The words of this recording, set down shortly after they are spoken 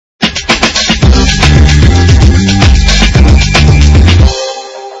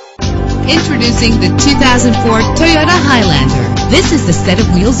Introducing the 2004 Toyota Highlander. This is the set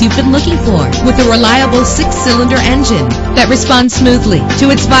of wheels you've been looking for, with a reliable 6-cylinder engine that responds smoothly to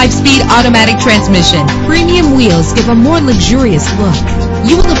its 5-speed automatic transmission. Premium wheels give a more luxurious look.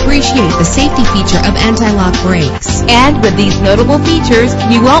 You will appreciate the safety feature of anti-lock brakes. And with these notable features,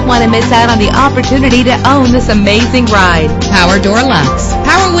 you won't want to miss out on the opportunity to own this amazing ride. Power door locks,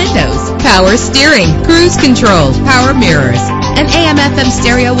 power windows, power steering, cruise control, power mirrors, an AM/FM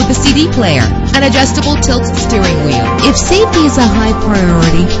stereo with a CD player, an adjustable tilt steering wheel. If safety is a high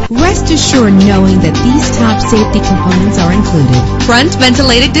priority, rest assured knowing that these top safety components are included. Front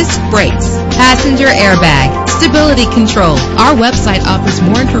ventilated disc brakes, passenger airbag, stability control. Our website offers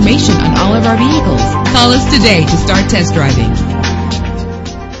more information on all of our vehicles. Call us today to start test driving.